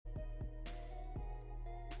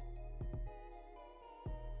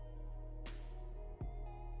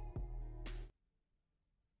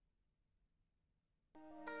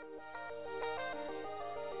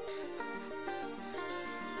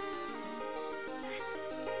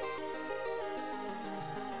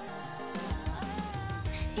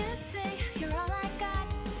You say you're all I got,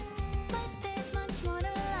 but there's much more to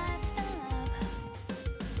life than love.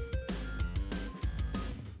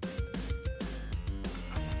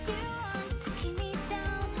 You want to keep me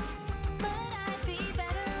down, but I'd be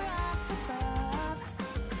better off above.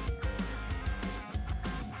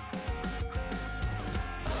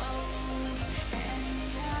 Oh,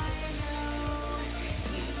 and I know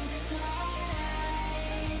you thought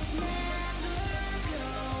I'd never go.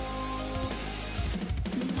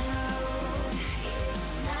 No, it's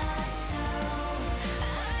not so.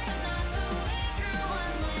 I'm not the weaker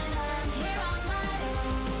one when I'm here on my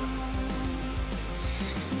own.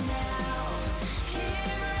 Now,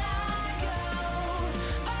 here I go,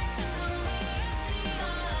 back to tell me you see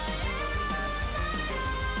all I am.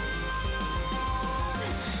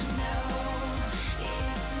 No,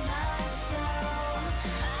 it's not so.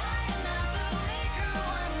 I'm not the weaker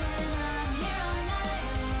one when I'm here on my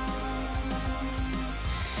own.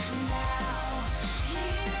 Now,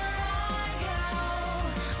 here I go,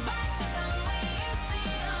 back to tell me you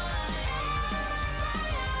see all I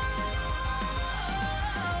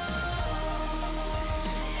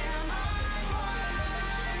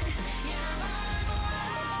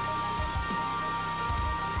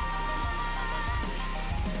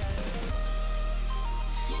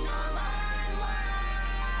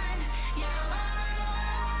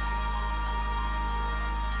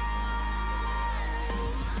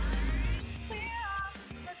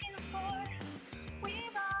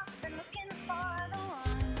We've all been looking for the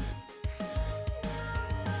one.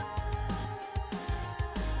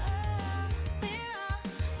 We're all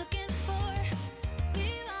looking for,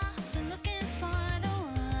 we've all been looking for the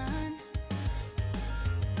one.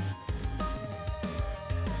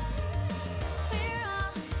 We're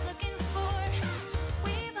all looking for,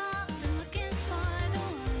 we've all been looking for the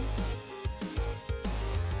one.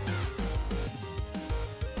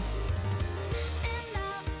 And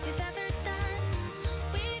all we've ever done,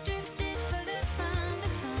 we drifted further from the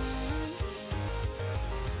sun.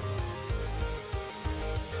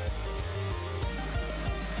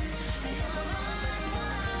 You're my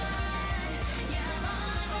one, you're my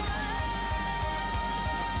one.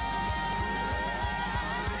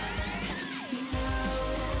 No,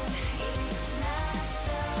 it's not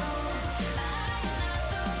so. I'm not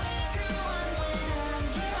the weaker one when I'm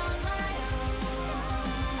here on my own.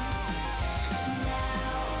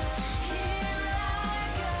 Now, here I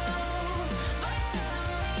go, back to tell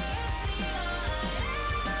me you see all I am.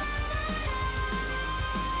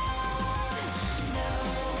 No,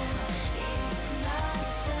 it's not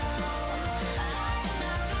so. I'm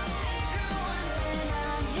not the weaker one when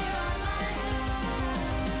I'm here on my own.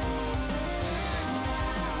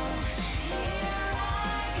 Now, here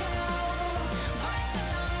I go, back to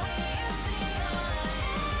tell me you see all I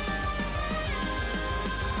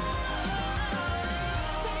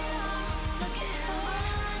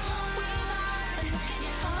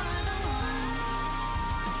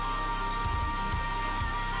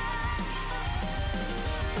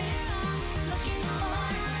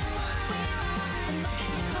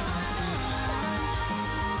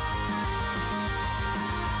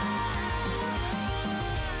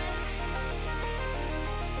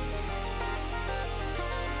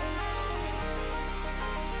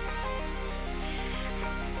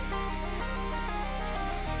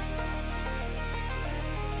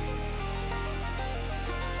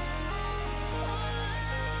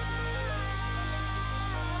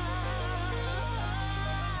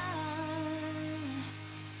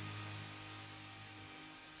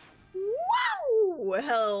Wow!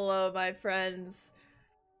 Hello, my friends.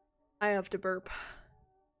 I have to burp.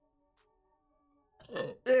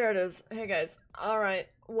 There it is. Hey guys. Alright,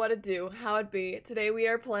 what it do? How it be? Today we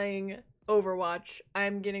are playing Overwatch.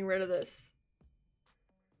 I'm getting rid of this.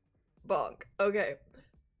 Bonk. Okay.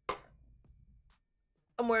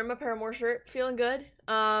 I'm wearing my Paramore shirt, feeling good.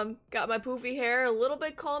 Got my poofy hair a little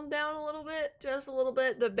bit calmed down a little bit, just a little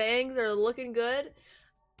bit. The bangs are looking good.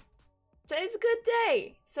 Today's a good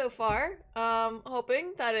day so far.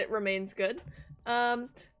 Hoping that it remains good. I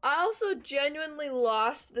also genuinely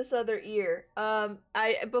lost this other ear.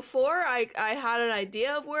 Before I had an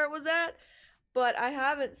idea of where it was at, but I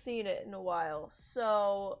haven't seen it in a while,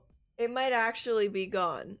 so it might actually be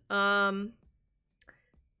gone.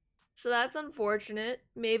 So that's unfortunate.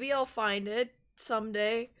 Maybe I'll find it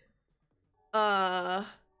someday. I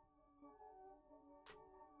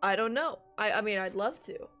don't know. I mean, I'd love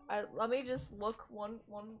to. Let me just look one.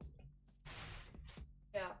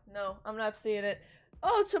 Yeah, no, I'm not seeing it.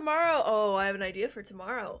 Oh, tomorrow. Oh, I have an idea for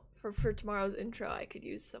tomorrow. For tomorrow's intro, I could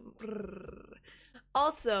use some.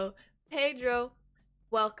 Also, Pedro,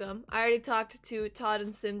 welcome. I already talked to Todd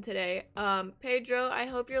and Sim today. Pedro, I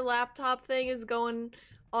hope your laptop thing is going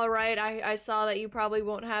all right. I saw that you probably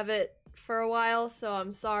won't have it for a while, so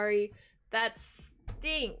I'm sorry. That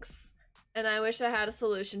stinks. And I wish I had a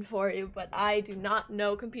solution for you, but I do not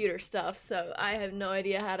know computer stuff, so I have no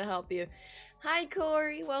idea how to help you. Hi,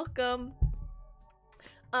 Corey. Welcome.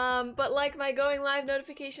 But like my going live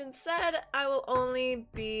notification said, I will only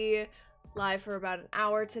be live for about an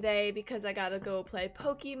hour today because I gotta go play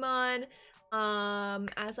Pokemon,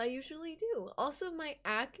 as I usually do. Also, my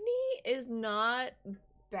acne is not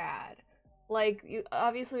bad. Like,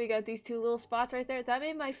 obviously we got these two little spots right there. That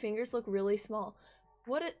made my fingers look really small.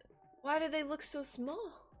 Why do they look so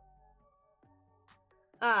small?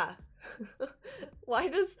 Ah. Why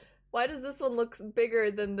does this one look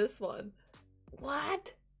bigger than this one?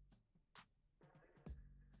 What?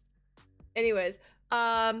 Anyways,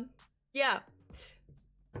 yeah.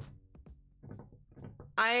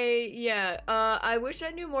 I wish I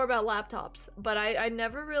knew more about laptops, but I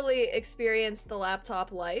never really experienced the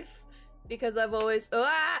laptop life because I've always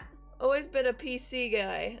been a PC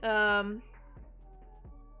guy.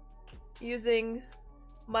 Using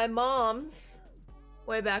my mom's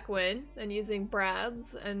way back when, and using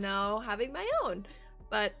Brad's, and now having my own,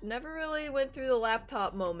 but never really went through the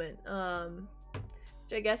laptop moment.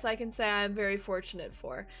 Which I guess I can say I'm very fortunate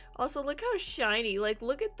for. Also, look how shiny. Like,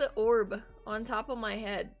 look at the orb on top of my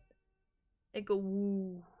head. It go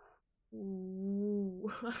woo.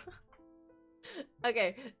 Woo.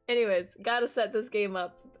 Okay, anyways, gotta set this game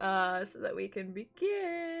up so that we can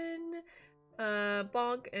begin.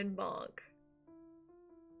 Bonk and bonk.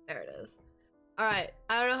 There it is. Alright,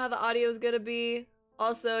 I don't know how the audio is gonna be.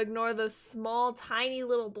 Also, ignore those small, tiny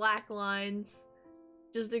little black lines.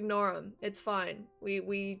 Just ignore them. It's fine.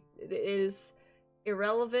 It is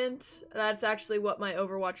irrelevant. That's actually what my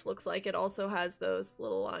Overwatch looks like. It also has those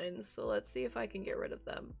little lines, so let's see if I can get rid of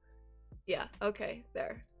them. Yeah, okay,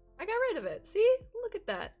 there. I got rid of it. See? Look at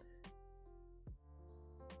that.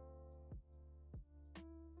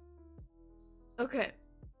 Okay.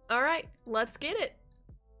 Alright, let's get it.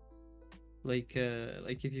 Like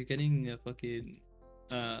if you're getting a fucking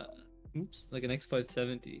like an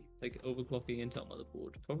X570, like overclocking Intel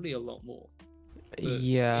motherboard, probably a lot more. But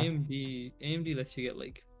Yeah. AMD lets you get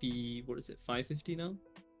like what is it, 550 now?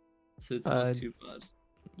 So it's not too bad.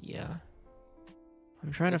 Yeah.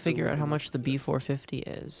 I'm trying to Also, figure out how what much the is it? B450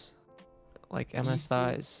 is. Like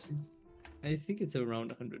MSI's. I think it's around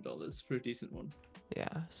 $100 for a decent one.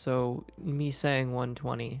 Yeah. So me saying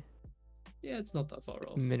 120 Yeah, it's not that far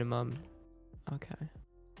off. minimum. Okay.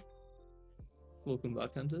 Welcome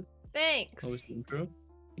back, Hunter. Thanks. How was the intro?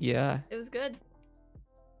 Yeah. It was good.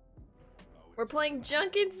 We're playing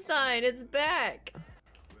Junkenstein. It's back.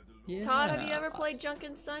 Yeah. Todd, have you ever played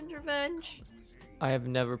Junkenstein's Revenge? I have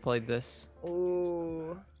never played this.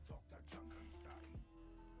 Ooh.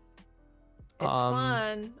 It's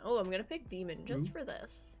fun. Oh, I'm gonna pick Demon just for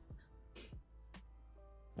this.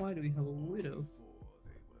 Why do we have a widow?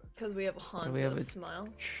 Because we have Hanzo's We have a smile.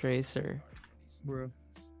 Tracer. Bro.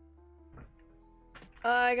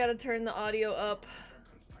 I gotta turn the audio up.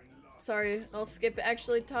 Sorry, I'll skip it.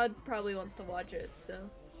 Actually, Todd probably wants to watch it, so.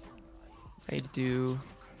 I do.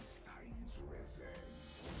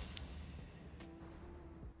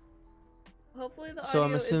 Hopefully the audio So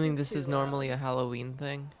I'm assuming isn't this too is loud. normally a Halloween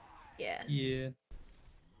thing. Yeah. Yeah.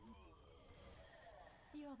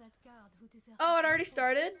 Oh, it already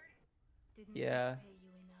started? Yeah.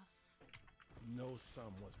 No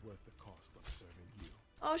sum was worth the cost of serving you.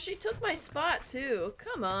 Oh, she took my spot too.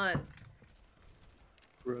 Come on.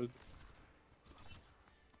 Bro.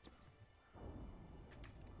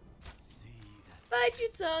 See that Bite your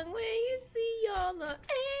tongue when you see all the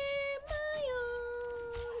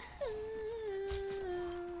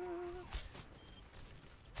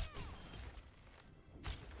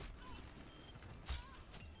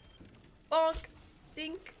Bonk.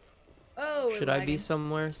 Dink. Oh, we're Should I be lagging.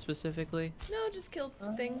 somewhere specifically? No, just kill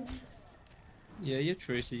things. Yeah, you're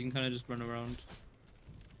Tracer. You can kind of just run around.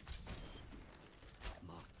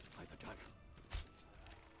 marked by the dragon.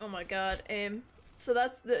 Oh my god, aim. So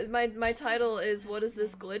that's my title is What is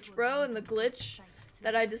this glitch, bro? And the glitch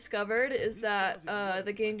that I discovered is that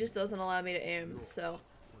the game just doesn't allow me to aim. So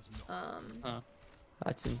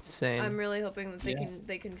That's insane. I'm really hoping that Yeah.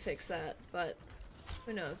 they can fix that, but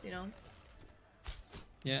who knows, you know?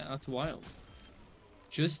 Yeah, that's wild.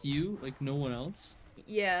 Just you, like no one else.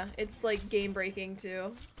 Yeah, it's like game breaking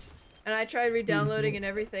too. And I tried re-downloading and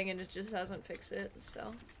everything and it just hasn't fixed it,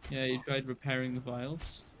 so. Yeah, you tried repairing the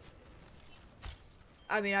files.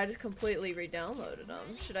 I mean, I just completely re-downloaded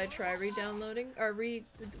them. Should I try re-downloading? Or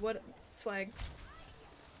what? Swag.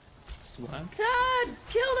 Swag? Todd,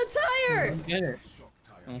 kill the tire. Get it.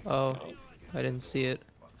 Oh, I didn't see it.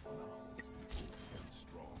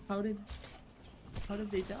 How did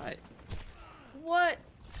they die? What?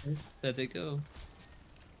 There they go.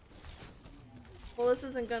 Well, this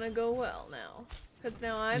isn't gonna go well now. Because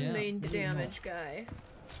now I'm Yeah, main probably not. damage guy.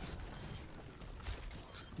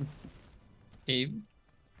 Abe?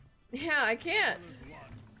 Yeah, I can't.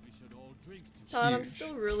 Todd, I'm Huge.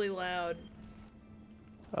 still really loud.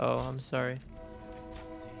 Oh, I'm sorry.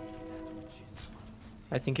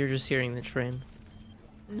 I think you're just hearing the train.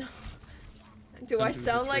 No. Do I Don't do the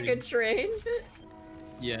sound like a train?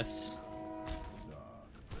 Yes.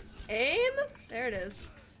 Aim? There it is.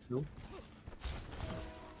 Nope.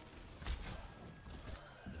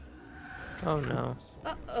 Oh no.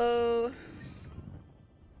 Uh-oh.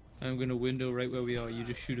 I'm gonna window right where we are. You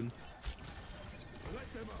just shoot him.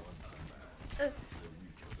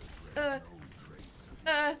 Uh.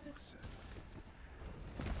 Uh.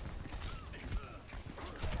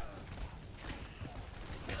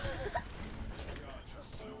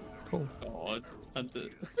 Cool. God. Hunter.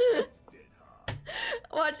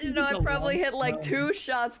 Watch, you know, I It's a probably long hit like time. 2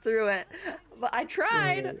 shots through it. But I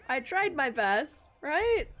tried. Right. I tried my best,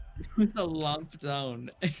 right? With a lamp down,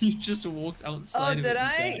 and you just walked outside. Oh, of it did and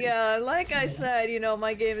I? died. Yeah, like I said, you know,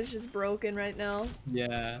 my game is just broken right now.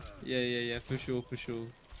 Yeah, for sure, for sure.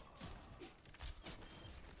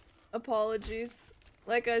 Apologies.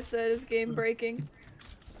 Like I said, it's game breaking.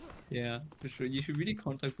 Yeah, for sure. You should really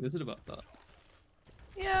contact Blizzard about that.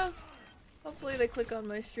 Yeah. Hopefully they click on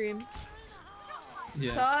my stream.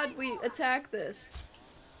 Yeah. Todd, we attack this.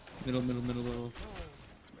 Middle.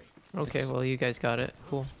 Okay, well you guys got it.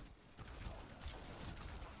 Cool.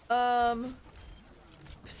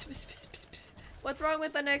 What's wrong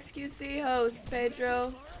with an XQC host,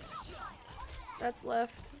 Pedro? That's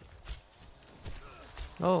left.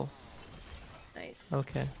 Oh, Nice.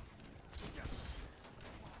 okay.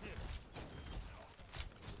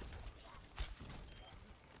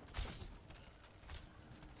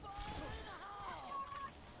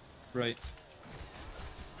 Right.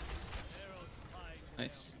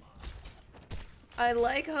 Nice. I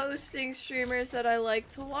like hosting streamers that I like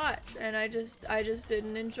to watch, and I just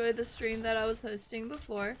didn't enjoy the stream that I was hosting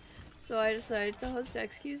before, so I decided to host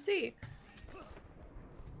XQC.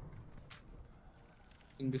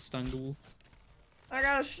 Understandable. I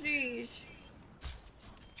gotta sneeze.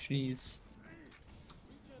 Sneeze.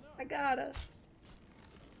 I gotta.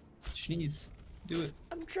 Sneeze. Do it.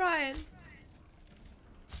 I'm trying.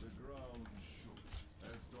 The ground shook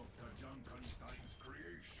as Dr. Junkenstein's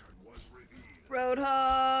creation was revealed.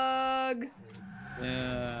 Roadhog.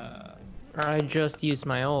 Yeah. I just used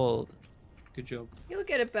my ult. Good job. You'll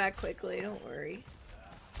get it back quickly, don't worry.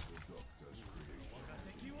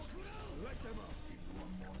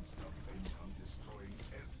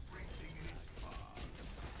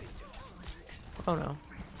 Oh no.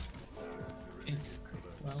 Eh,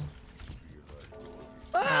 Well.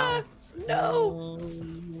 Ah! No!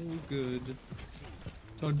 Oh, good.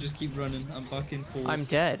 Todd, just keep running. I'm back in forward. I'm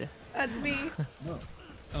dead. That's me. No.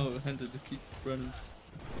 Oh, Hunter, just keep running.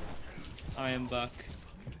 I am back.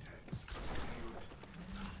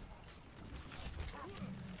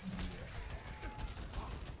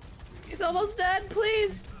 He's almost dead,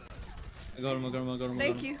 please. I got him.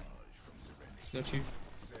 Thank you. Got you.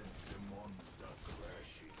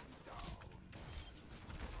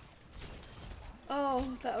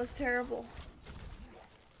 Oh, that was terrible.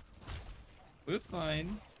 We're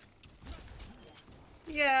fine.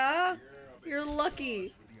 Yeah, you're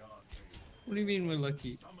lucky. What do you mean we're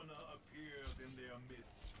lucky?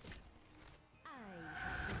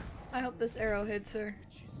 I hope this arrow hits her.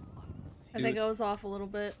 I Do think it. I was off a little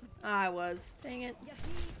bit. I was. Dang it.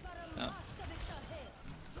 Oh.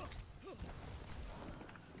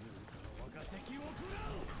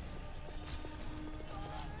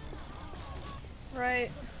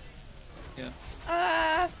 Right. Yeah.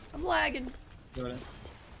 Ah, I'm lagging. Got it.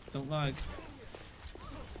 Don't lag.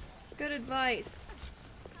 Good advice.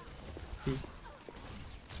 True.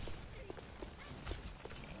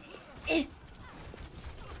 Eh.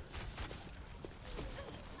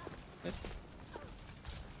 Eh.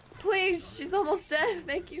 Please, she's almost dead.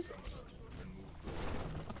 Thank you.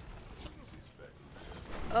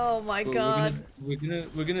 Oh my But god.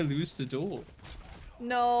 We're gonna lose the door.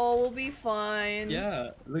 No, we'll be fine.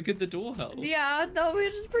 Yeah. Look at the door health. Yeah, no, we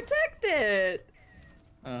just protect it.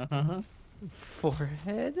 Uh-huh.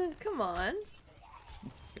 Forehead? Come on.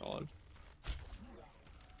 God.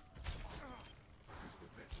 As the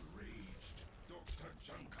battle raged, Dr.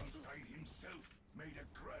 Junkenstein himself made a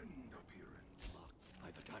grand appearance.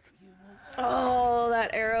 Oh, that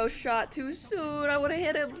arrow arrow shot too soon. I would have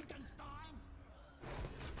hit him.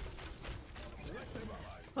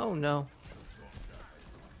 Oh no.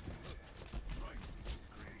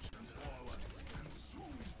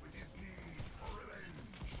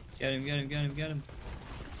 Get him, get him, get him, get him.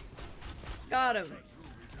 Got him.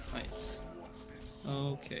 Nice.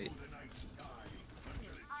 Okay.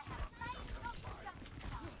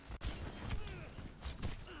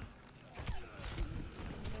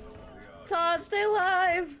 Todd, stay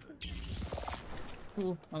alive.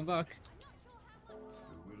 Cool, I'm back.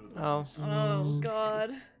 Oh. Oh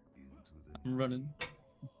god. I'm running.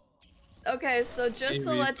 Okay, so just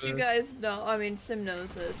to Hey, let you Reaper. guys know, I mean, Sim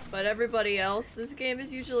knows this, but everybody else, this game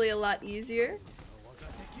is usually a lot easier.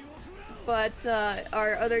 But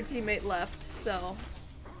our other teammate left, so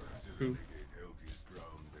True.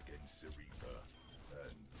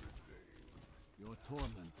 Your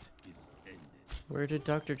torment is ended. Where did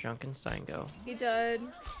Dr. Junkenstein go? he died.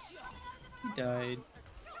 He died.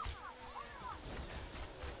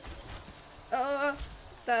 That's Oh,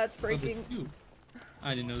 there's breaking. two.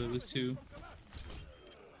 I didn't know there was two.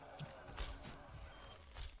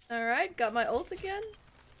 Alright, got my ult again.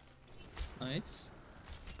 Nice.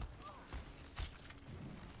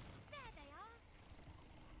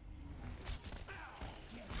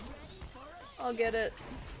 I'll get it.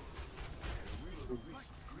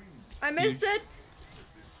 I missed it!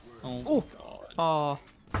 Oh, Oh. god. Oh.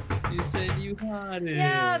 You said you had it.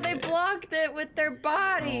 Yeah, they blocked it with their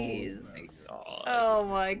bodies. Oh my god. Oh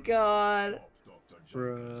my god.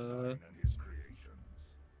 Bruh.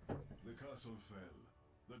 The castle fell.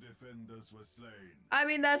 The defenders were slain. I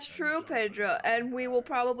mean, that's true, Pedro, and we will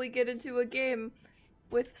probably get into a game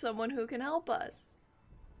with someone who can help us.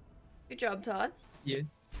 Good job, Todd. Yeah.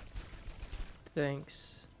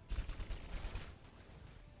 Thanks.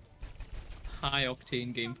 High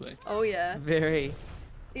octane gameplay. Oh yeah. Very.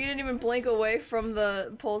 You didn't even blink away from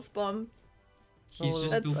the pulse bomb. He's Oh,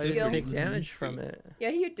 just That's built I skill. didn't differently. take damage from it. Yeah,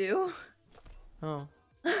 you do. Oh.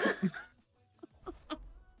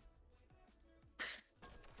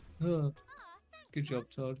 Oh. Good job,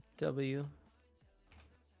 Todd. W.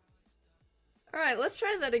 Alright, let's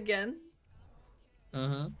try that again.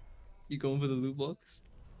 Uh-huh. You going for the loot box?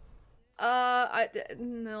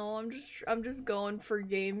 No, I'm just going for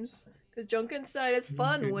games. Cause Junkenstein is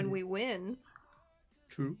fun when we win.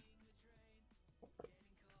 True.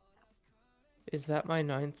 Is that my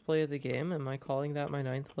 9th play of the game? Am I calling that my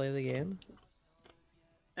 9th play of the game?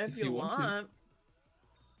 If, If you want to. want.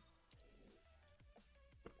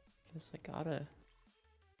 Guess I gotta.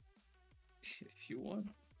 If you want.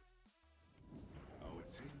 Our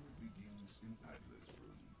tale begins in Adler's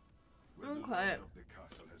Room, where the Okay. lord of the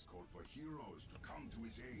castle has called for heroes to come to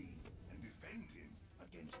his aid and defend him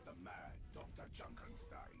against the mad Dr.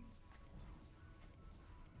 Junkenstein.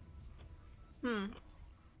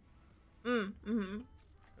 An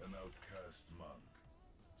outcast monk,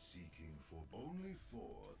 seeking for only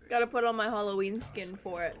Gotta put on my Halloween skin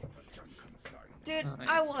for it. Dude,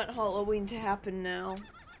 I Nice. want Halloween to happen now.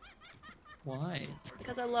 Why?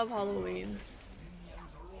 Because I love Halloween.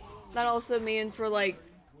 That also means we're like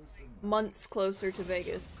months closer to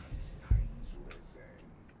Vegas.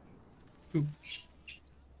 Ooh.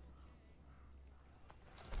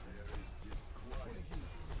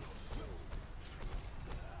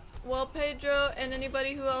 Well, Pedro and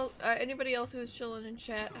anybody else who's chilling in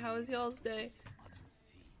chat, how was y'all's day?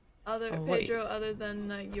 Oh, wait. Pedro, other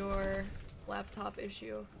than your laptop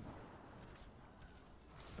issue.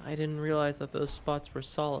 I didn't realize that those spots were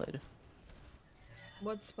solid.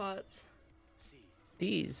 What spots?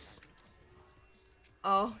 These.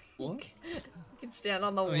 Oh, What? you can stand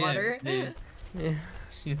on the Oh, yeah, water. Yeah.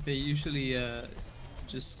 Yeah, they usually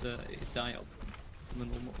just die off from the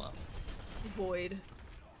normal map. Void.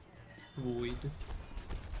 Void.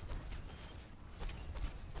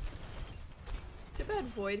 Too bad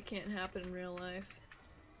void can't happen in real life.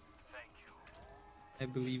 I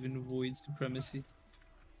believe in void supremacy.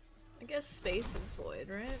 I guess space is void,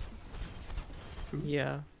 right?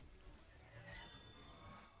 Yeah.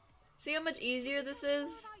 See how much easier this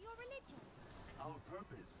is? Our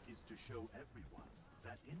purpose is to show everyone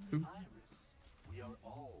that in Who? Iris, we are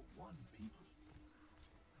all one people.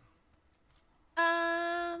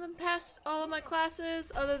 I passed all of my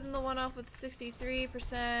classes other than the one off with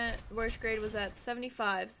 63%. Worst grade was at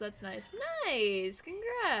 75, so that's nice. Nice!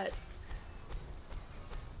 Congrats!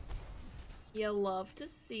 You love to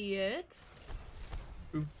see it.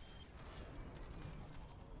 True.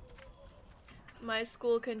 My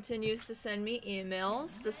school continues to send me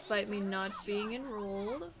emails despite me not being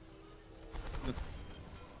enrolled. Yep.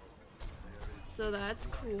 So that's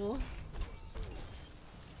cool.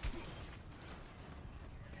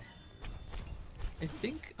 I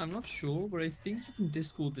think, I'm not sure, but I think you can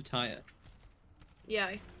Discord the tire.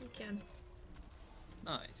 Yeah, you can.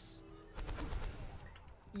 Nice.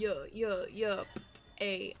 Yup.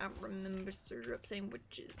 Hey, I remember syrup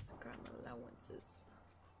sandwiches, crime allowances.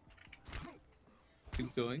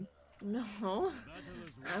 Keep going. No,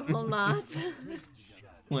 I will not.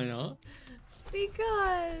 Why not?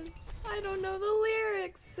 Because I don't know the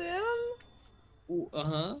lyrics, Sim. Oh,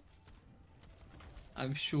 uh-huh.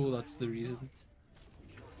 I'm sure that's the reason.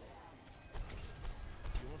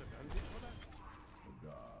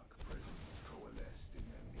 Dark presence coalesced in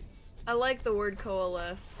their midst. I like the word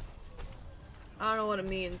coalesce. I don't know what it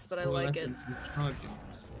means, but I like it. Coalescence and charging.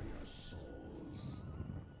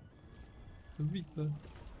 The Reaper.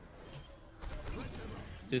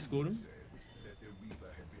 Discord him? That the Reaper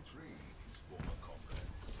had betrayed his former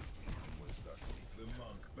comrades and was thus the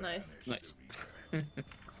monk Nice. Nice.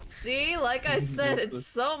 See, like I said, it's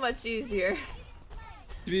so much easier.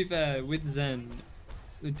 To be fair, with Zen,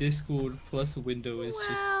 the Discord plus window is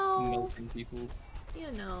just Well. melting people.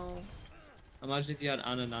 You know, Imagine if you had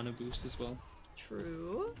Ana Nana boost as well.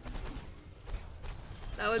 true.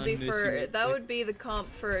 That would be I'm for missing it, that like- would be the comp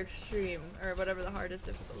for extreme or whatever the hardest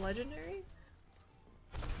legendary.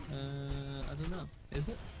 I don't know. Is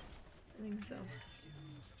it? I think so.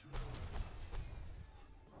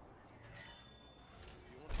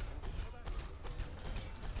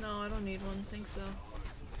 No, I don't need one. Think so.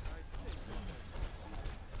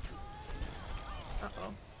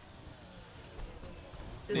 Uh-oh.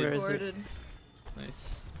 Where is it? Discorded.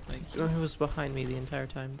 Nice. Thank Oh, you. it was behind me the entire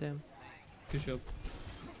time, damn. Good job.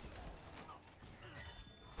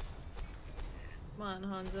 Come on,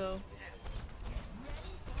 Hanzo.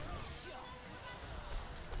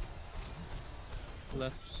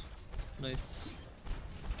 Left. Nice.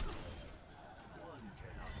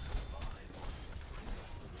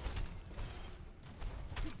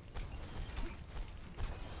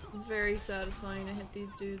 It's very satisfying to hit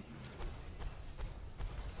these dudes.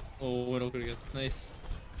 Oh, we're not gonna get. Nice.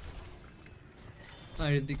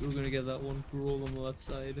 I didn't think we were gonna get that one roll on the left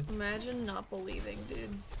side. Imagine not believing,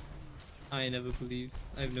 dude. I never believe.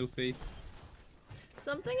 I have no faith.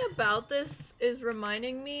 Something about this is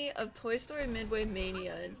reminding me of Toy Story Midway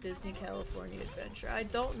Mania and Disney California Adventure. I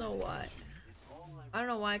don't know why. I don't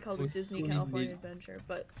know why I called Toy it Disney Story California Mid- Adventure,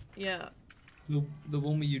 but yeah. The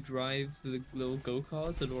one where you drive the little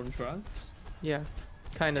go-karts that are on tracks? Yeah,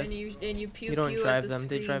 kind of. And you pew You don't pew drive at the them,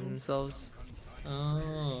 they drive screens. themselves.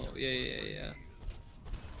 Oh, yeah.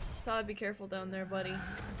 Todd, be careful down there, buddy.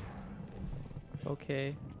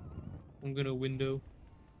 Okay. I'm gonna window.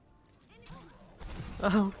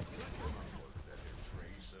 Oh,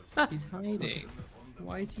 He's hiding.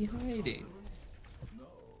 Why is he hiding?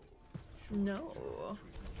 No.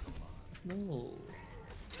 No.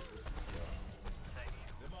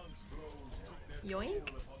 Yoink.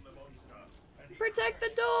 Protect the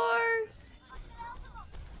door!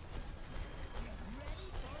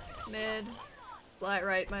 Mid.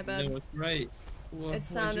 Right, my bad. No, it's right. What, It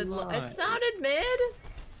sounded lie? it sounded mid.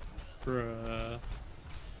 Bruh.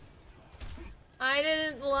 I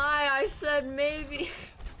didn't lie. I said maybe.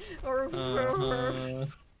 or Uh-huh.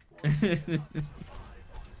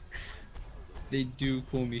 They do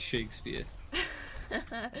call me Shakespeare.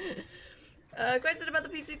 Question about the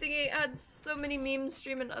PC thingy. I had so many memes,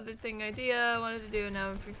 stream and other thing idea I wanted to do, and now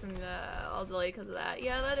I'm free from all delay because of that.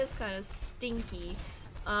 Yeah, that is kind of stinky.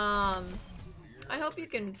 I hope you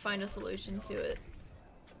can find a solution to it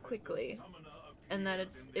quickly, and that it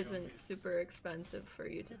isn't super expensive for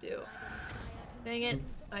you to do. Dang it,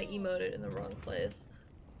 I emoted in the wrong place.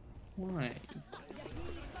 Why?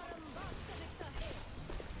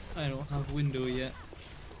 I don't have window yet.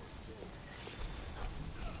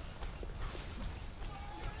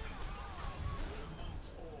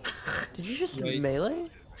 did you just Right. melee?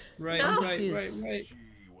 Right, No. right. Jeez.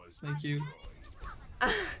 Thank you.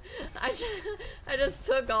 I just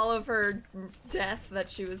took all of her death that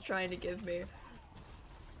she was trying to give me.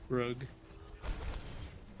 Rug.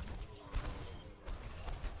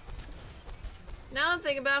 Now I'm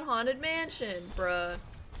thinking about Haunted Mansion, bruh.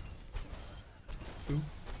 Who?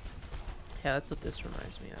 Yeah, that's what this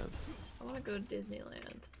reminds me of. I want to go to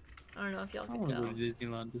Disneyland. I don't know if y'all I can want to tell. go to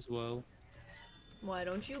Disneyland as well. Why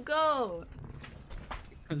don't you go?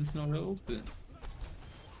 It's not open.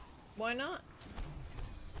 Why not?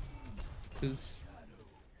 Because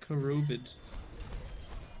COVID.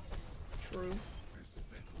 True. As the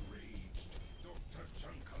battle raged, Dr.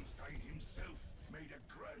 Junkenstein himself made a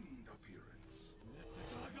grand appearance.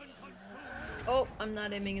 Oh, I'm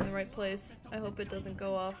not aiming in the right place. I hope it doesn't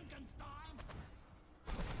go off.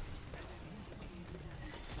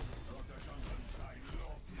 Dr. Junkenstein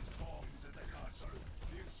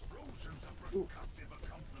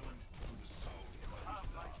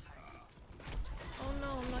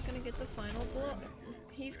get the final blow.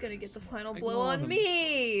 He's gonna get the final I blow got on him.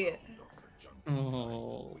 me!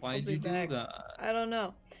 Oh, why'd be you do back. that? I don't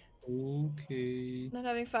know. Okay. Not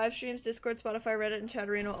having 5 streams, Discord, Spotify, Reddit, and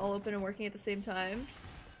Chatterino all open and working at the same time.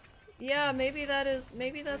 Yeah, maybe that's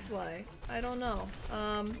why. I don't know.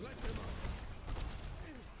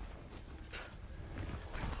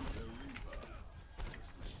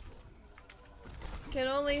 Can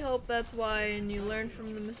only hope that's why, and you learn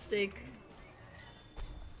from the mistake.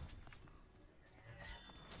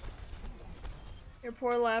 Your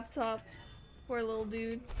poor laptop. Poor little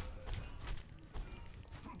dude.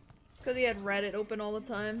 It's because he had Reddit open all the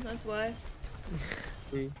time, that's why.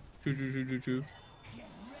 True. True.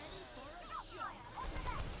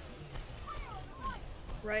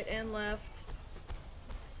 Right and left.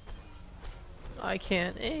 I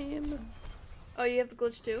can't aim. Oh, you have the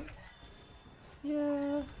glitch too?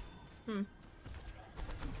 Yeah. Oh,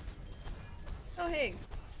 hey.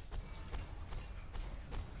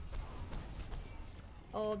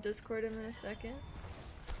 I'll Discord him in a second.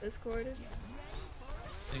 Discorded.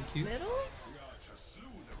 Thank you. Middle?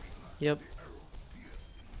 Yep.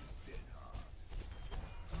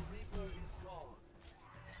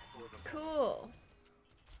 Cool.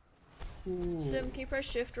 Sim, can you press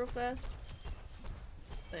shift real fast?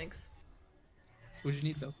 Thanks. What do you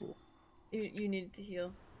need that for? You needed to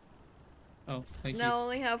heal. Oh, thank Now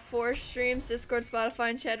only have 4 streams, Discord,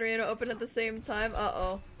 Spotify, and Chatterino open at the same time.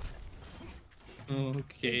 Uh-oh. you.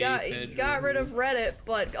 Okay. He got rid of Pedro. Reddit,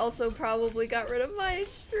 but also probably got rid of my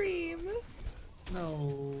stream.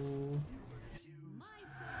 No.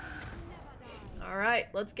 Alright,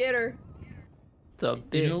 let's get her. The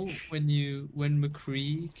bitch. You know when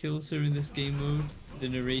McCree kills her in this game mode, the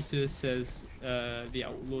narrator says the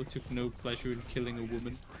outlaw took no pleasure in killing a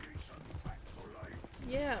woman.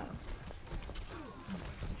 Yeah.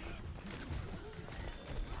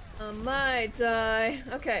 I might die.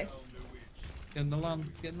 Okay. Get in the lamp.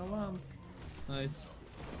 Get in the lamp. Nice.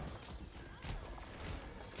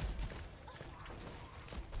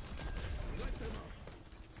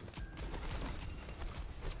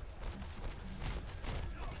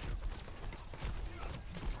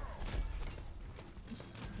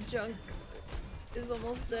 Junk is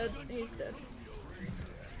almost dead. He's dead.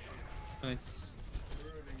 Nice.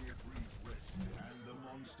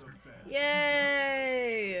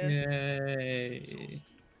 Yay! Yay.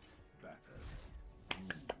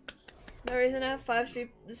 No reason to have 5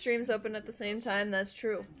 streams open at the same time. That's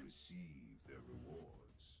true.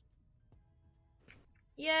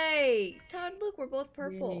 Yay! Todd, look, we're both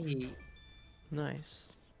purple. Yay.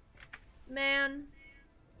 Nice. Man.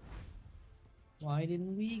 Why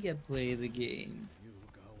didn't we get play the game?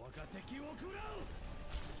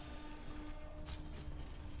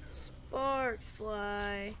 Sparks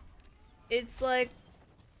fly. It's like...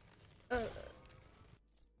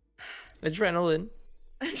 Adrenaline.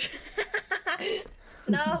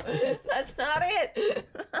 No, that's not it.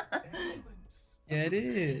 Yeah, it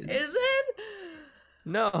is. Is it?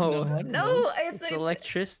 No. No, I don't know. No, it's It's like,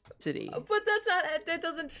 electricity. but that's not. That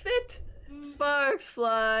doesn't fit. Sparks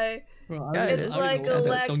fly. Bro, I Yeah, don't- it It's is. I don't like know what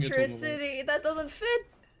that song you're talking about. electricity. That doesn't fit.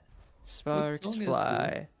 Sparks song is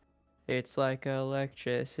fly. It's like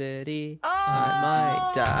electricity. Oh, I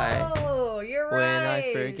might die you're right. when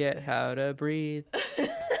I forget how to breathe.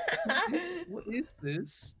 What is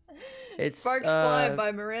this? It's Sparks Fly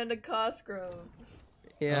by Miranda Cosgrove.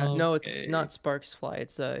 Yeah, no, it's Okay. not Sparks Fly.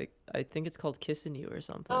 It's I think it's called Kissin' You or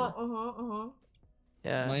something. Oh,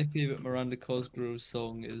 Yeah. My favorite Miranda Cosgrove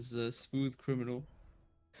song is "Smooth Criminal."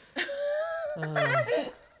 No.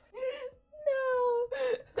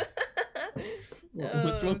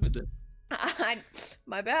 What's wrong with it?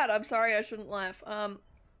 My bad. I'm sorry. I shouldn't laugh. We're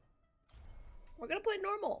gonna play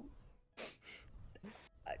normal.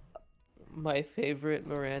 My favorite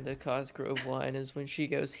Miranda Cosgrove line is when she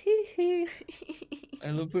goes hee hee.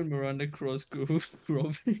 I love when Miranda Cosgrove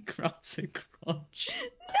grabs a crotch.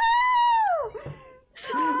 No!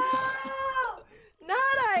 No!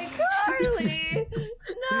 Not iCarly!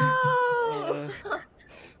 No!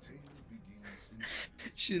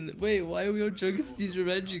 Wait, why are we on Junkenstein's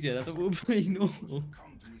Revenge again? I thought we were playing normal.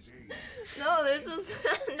 No, this is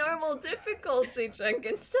normal difficulty,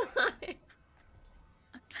 Junkenstein.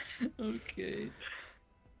 Okay.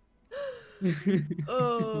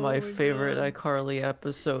 Oh, My favorite God. iCarly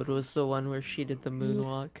episode was the one where she did the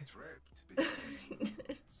moonwalk.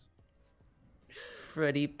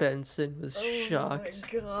 Freddie Benson was shocked.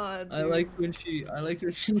 Oh my God. I like when she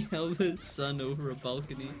held his son over a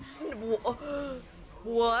balcony.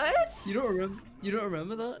 What? You don't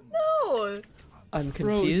remember that? No. I'm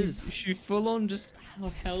Bro, confused. she full on just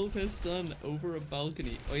held her son over a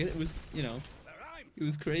balcony. Oh yeah, it was, you know, it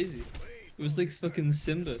was crazy. It was like fucking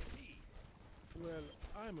Simba.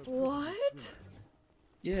 What?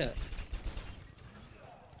 Yeah,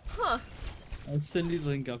 Huh. I'll send you the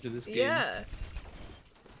link after this game. Yeah.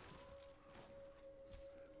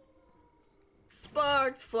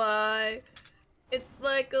 Sparks fly. It's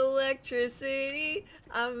like electricity.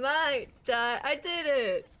 I might die. I did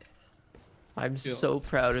it. I'm Yeah. so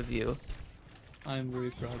proud of you. I'm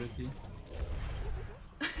very proud of you.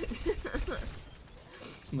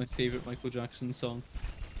 It's my favorite Michael Jackson song.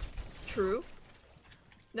 True.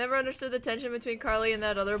 Never understood the tension between Carly and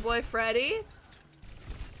that other boy, Freddie.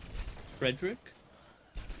 Frederick?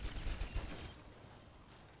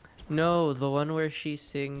 No, the one where she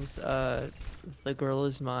sings The Girl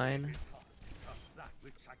Is Mine. That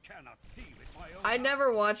which I cannot see with my own I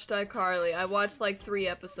never watched iCarly. I watched like 3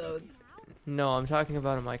 episodes. No, I'm talking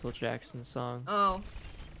about a Michael Jackson song. Oh.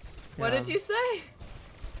 What did Yeah. you say?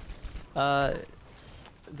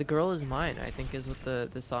 The Girl Is Mine, I think is what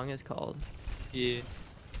the song is called. Yeah.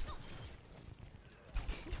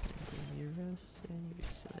 You rest and you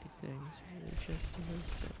silly things, really just a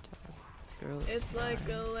waste of time. Girl is It's like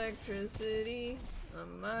mine. electricity. I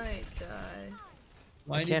might die.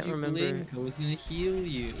 Why can't did you remember- blink? I was gonna heal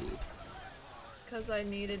you. Because I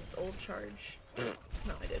needed old charge.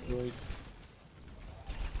 No, I didn't. Right.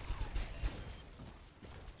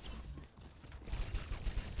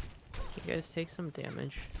 You guys take some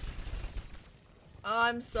damage.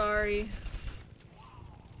 I'm sorry.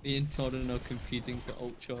 Me and Todd are now competing for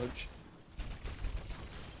ult charge.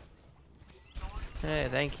 Hey,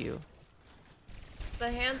 thank you.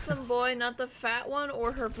 The handsome boy, not the fat one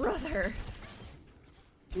or her brother.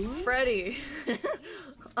 Freddie.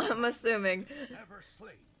 I'm assuming. never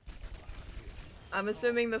sleep. I'm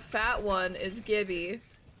assuming the fat one is Gibby.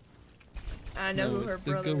 I know No, who her it's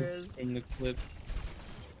the brother ghost is. from the clip.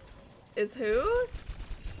 Is who?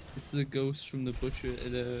 It's the ghost from the butcher,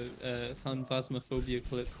 the Phantasmophobia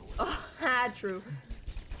clip. Oh, true.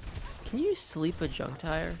 Can you sleep a junk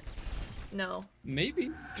tire? No. Maybe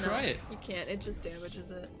No, try it, You can't. It just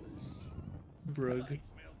damages it. Brug.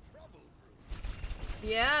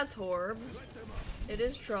 Yeah, Torb. It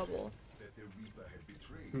is trouble. That the Reaper had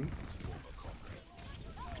betrayed Hmm? his former comrades.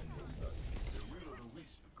 And was thus the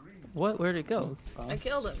will-o'-the-wisp green What? Where'd it go? I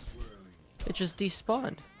killed him. It just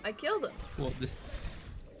despawned. I killed him. What this?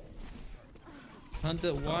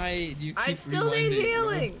 Hunter, why do you keep I still need reminding me?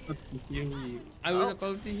 healing. I was about to heal you. I was Oh.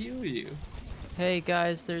 about to heal you. Hey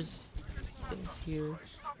guys, there's things here.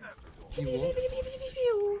 You what?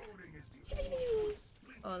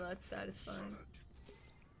 Oh, that's satisfying.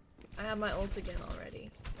 I have my ult again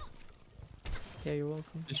already. Yeah, you're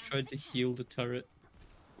welcome. Just tried to heal the turret.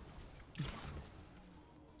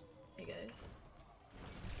 Hey guys.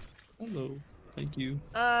 Hello. Thank you.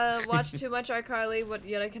 Watched too much iCarly, but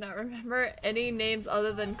yet I cannot remember any names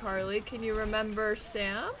other than Carly. Can you remember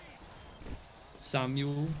Sam?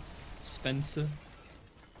 Samuel, Spencer.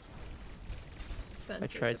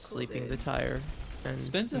 Spencer's I tried a cool sleeping the dude. tire. And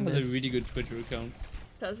Spencer has missed. a really good Twitter account.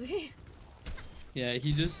 Does he? Yeah,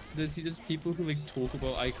 he just people who like talk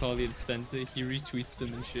about iCarly and Spencer. He retweets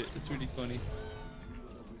them and shit. It's really funny.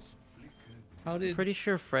 How did? Pretty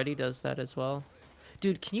sure Freddy does that as well.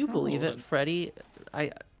 Dude, can you believe it? God. Freddy,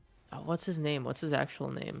 what's his name? What's his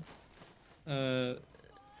actual name?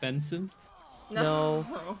 Benson. No.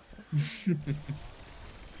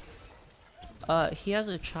 He has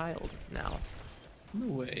a child now. No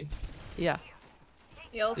way. Yeah,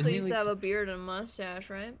 He also Isn't he used to like- have a beard and a mustache,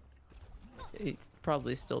 right? he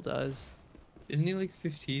probably still does. Isn't he like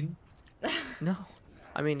 15? No,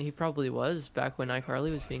 I mean he probably was back when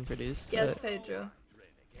iCarly was being produced. Yes, but Pedro.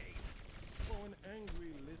 For an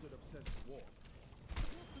angry lizard-obsessed dwarf.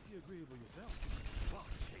 You're pretty agreeable yourself.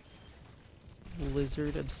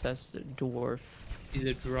 lizard obsessed dwarf. He's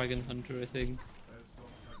a dragon hunter, I think.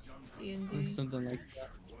 D&D. Or something like that.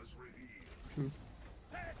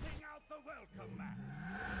 Setting out the welcome mat.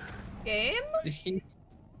 Game?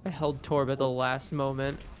 I held Torb at the last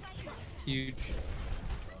moment. Huge.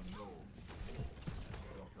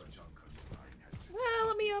 Well,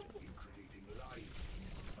 let me up.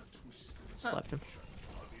 Slept him.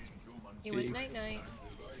 He went Big. night night.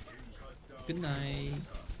 Good night.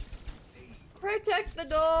 Protect the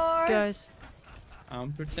door. Guys,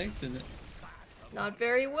 I'm protecting it. Not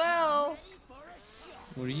very well.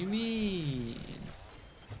 What do you mean?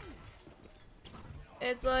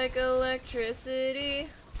 It's like electricity.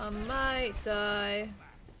 I might die.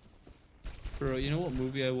 Bro, you know what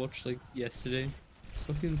movie I watched like yesterday? It's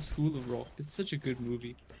fucking School of Rock. It's such a good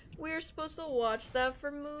movie. We were supposed to watch that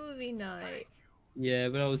for movie night. Yeah,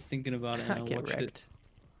 but I was thinking about it and I Get watched wrecked. it.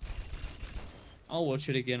 I'll watch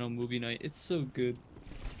it again on movie night. It's so good.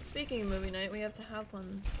 Speaking of movie night, we have to have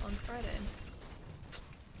one on Friday.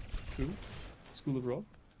 True. School of Rock.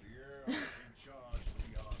 The heir in charge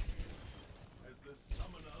we are here, as the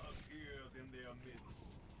summoner appeared in their midst.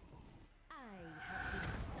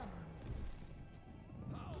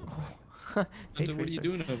 Hey, Hunter, what are you Tracer.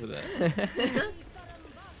 doing over there?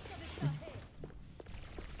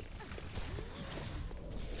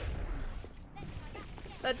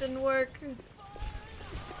 That didn't work.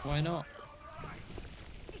 Why not?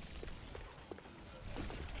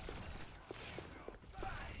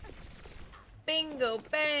 Bingo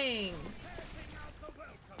bang!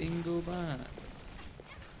 Bingo bang.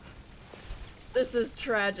 This is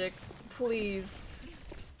tragic. Please.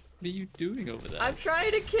 What are you doing over there? I'm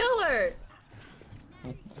trying to kill her! Oh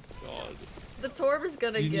my god. The Torb is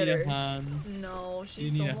gonna You get need her. a hand. No,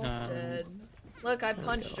 she's need a almost hand. dead. Look, I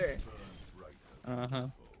punched her. Uh-huh.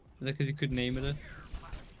 Is that because you couldn't aim at her?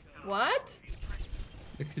 What?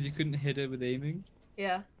 Because you couldn't hit her with aiming?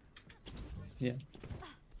 Yeah. Yeah.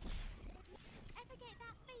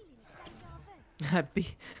 I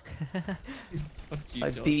beat. Fuck you, I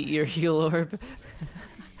John. beat your heal orb.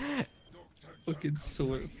 Fucking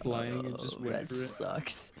sword flying and just Oh, went that for it.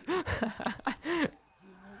 sucks.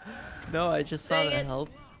 No, I just saw Dang that it. help.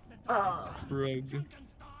 Rug.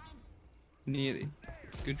 Nearly.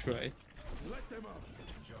 Good try. Let them up.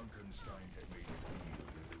 Junkenstein had made a deal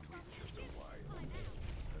with the Witch of the Wilds, and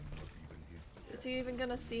not even his Is he even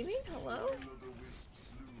gonna see me? Hello? will-o'-the-wisp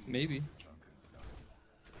slew Maybe. Junkenstein.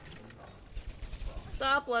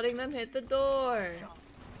 Stop letting them hit the door.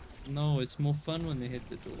 No, it's more fun when they hit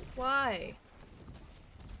the door. Why?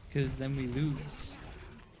 Because then we lose.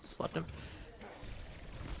 Slept him.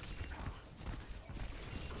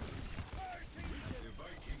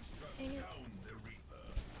 Dang it.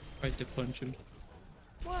 Tried to punch him.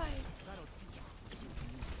 Why?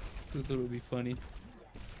 I thought it would be funny.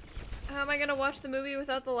 How am I gonna watch the movie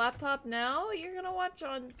without the laptop now? You're gonna watch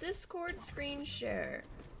on Discord screen share.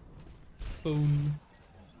 Phone.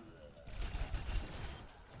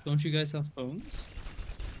 Don't you guys have phones?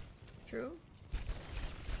 True?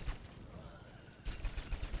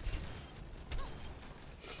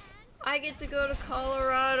 I get to go to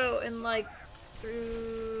Colorado in like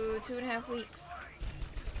through 2.5 weeks.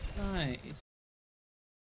 Nice.